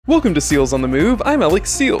Welcome to Seals on the Move, I'm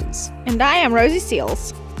Alex Seals. And I am Rosie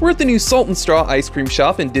Seals. We're at the new Salt and Straw ice cream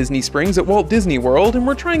shop in Disney Springs at Walt Disney World, and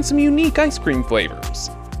we're trying some unique ice cream flavors.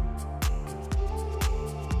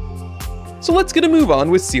 So let's get a move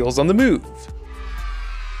on with Seals on the Move.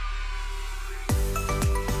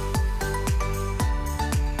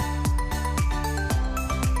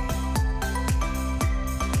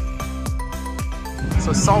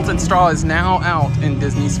 So Salt and Straw is now out in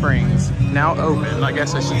Disney Springs. Now open, I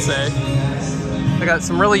guess I should say. They got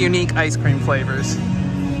some really unique ice cream flavors.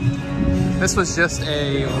 This was just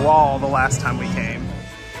a wall the last time we came.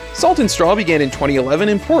 Salt and Straw began in 2011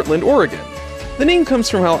 in Portland, Oregon. The name comes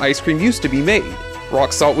from how ice cream used to be made.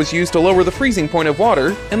 Rock salt was used to lower the freezing point of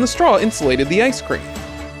water, and the straw insulated the ice cream.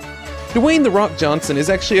 Dwayne "The Rock" Johnson is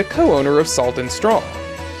actually a co-owner of Salt and Straw.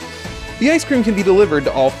 The ice cream can be delivered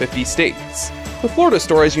to all 50 states. The Florida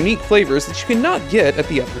store has unique flavors that you cannot get at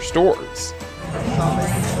the other stores.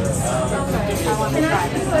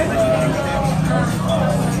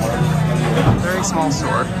 Very small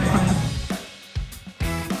store.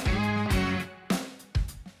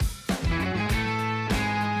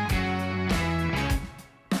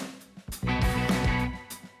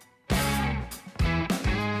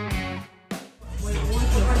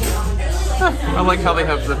 I like how they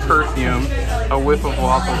have the perfume, a whiff of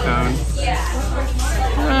waffle cone.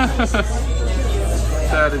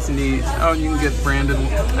 That is neat. Oh, you can get branded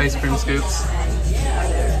ice cream scoops.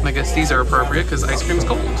 I guess these are appropriate because ice cream's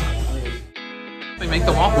cold. They make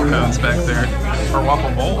the waffle cones back there, or waffle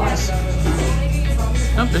bowls.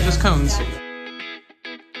 Nope, they're just cones.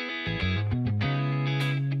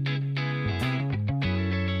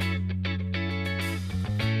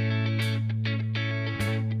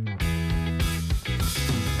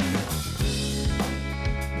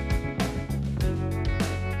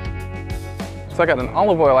 So I got an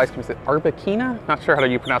olive oil ice cream. Is it Arbequina? Not sure how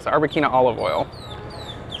you pronounce it. Arbequina olive oil.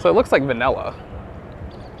 So it looks like vanilla.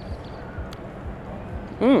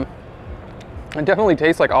 It definitely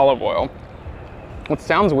tastes like olive oil. It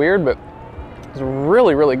sounds weird, but it's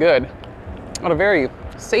really, really good. Got a very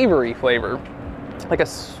savory flavor. Like a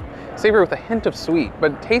savory with a hint of sweet,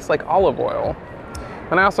 but it tastes like olive oil.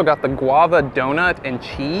 And I also got the guava donut and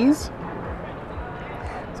cheese.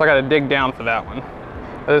 So I gotta dig down for that one.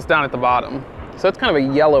 But it's down at the bottom. So it's kind of a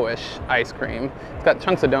yellowish ice cream. It's got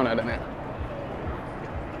chunks of donut in it.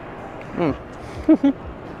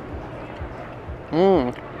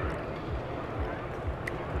 You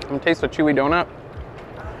can taste a chewy donut.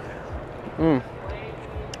 You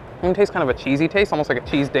can taste kind of a cheesy taste, almost like a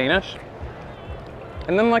cheese Danish.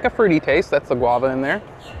 And then like a fruity taste, that's the guava in there.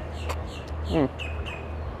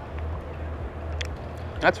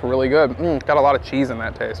 That's really good. Got a lot of cheese in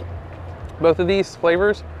that taste. Both of these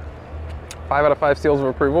flavors, 5 out of 5 seals of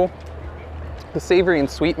approval. The savory and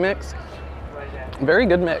sweet mix, very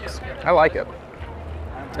good mix. I like it.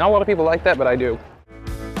 Not a lot of people like that, but I do.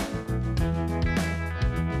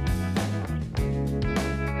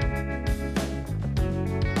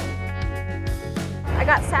 I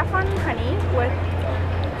got saffron honey with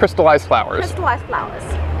Crystalized flowers.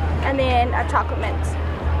 And then a chocolate mint. So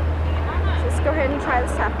let's go ahead and try the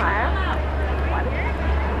sapphire one.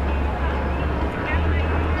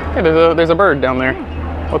 Hey, there's a bird down there.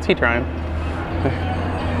 What's he trying?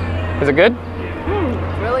 Is it good?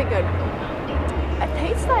 Really good. It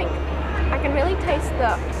tastes like, I can really taste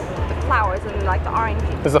the flowers and like the orange.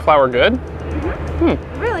 Is the flower good?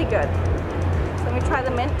 Really good. So let me try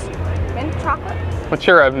the mint chocolate. But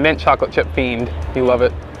you're a mint chocolate chip fiend. You love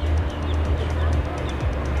it.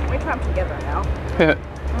 We try them together now.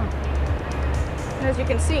 And as you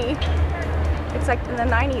can see, it's like in the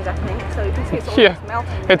 90s, I think. So you can see it's almost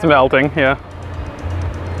melting. It's melting, yeah.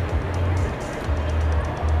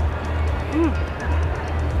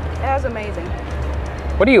 That was amazing.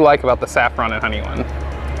 What do you like about the saffron and honey one?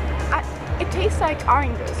 It tastes like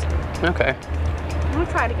oranges. Okay. Let me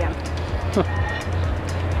try it again.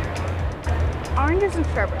 Oranges and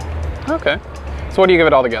sherbet. Okay. So what do you give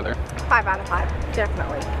it all together? 5 out of 5,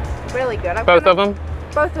 definitely. Really good. Both of them?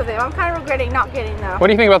 Both of them. I'm kind of regretting not getting the... What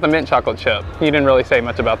do you think about the mint chocolate chip? You didn't really say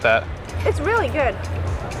much about that. It's really good.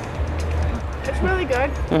 It's really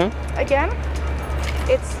good. Again,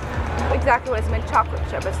 it's exactly what it's mint chocolate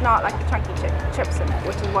chip. It's not like the chunky chips in it,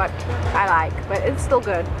 which is what I like, but it's still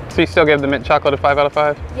good. So you still give the mint chocolate a 5 out of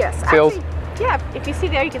 5? Yes. Seals? Actually, yeah, if you see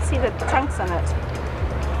there, you can see the chunks in it.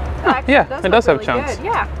 Yeah, it does have chunks. Good.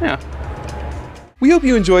 Yeah. We hope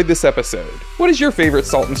you enjoyed this episode. What is your favorite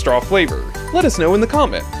salt and straw flavor? Let us know in the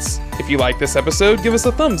comments. If you like this episode, give us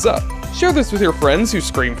a thumbs up. Share this with your friends who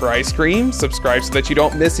scream for ice cream, subscribe so that you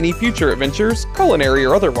don't miss any future adventures, culinary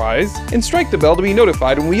or otherwise, and strike the bell to be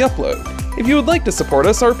notified when we upload. If you would like to support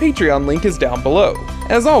us, our Patreon link is down below.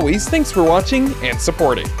 As always, thanks for watching and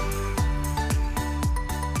supporting.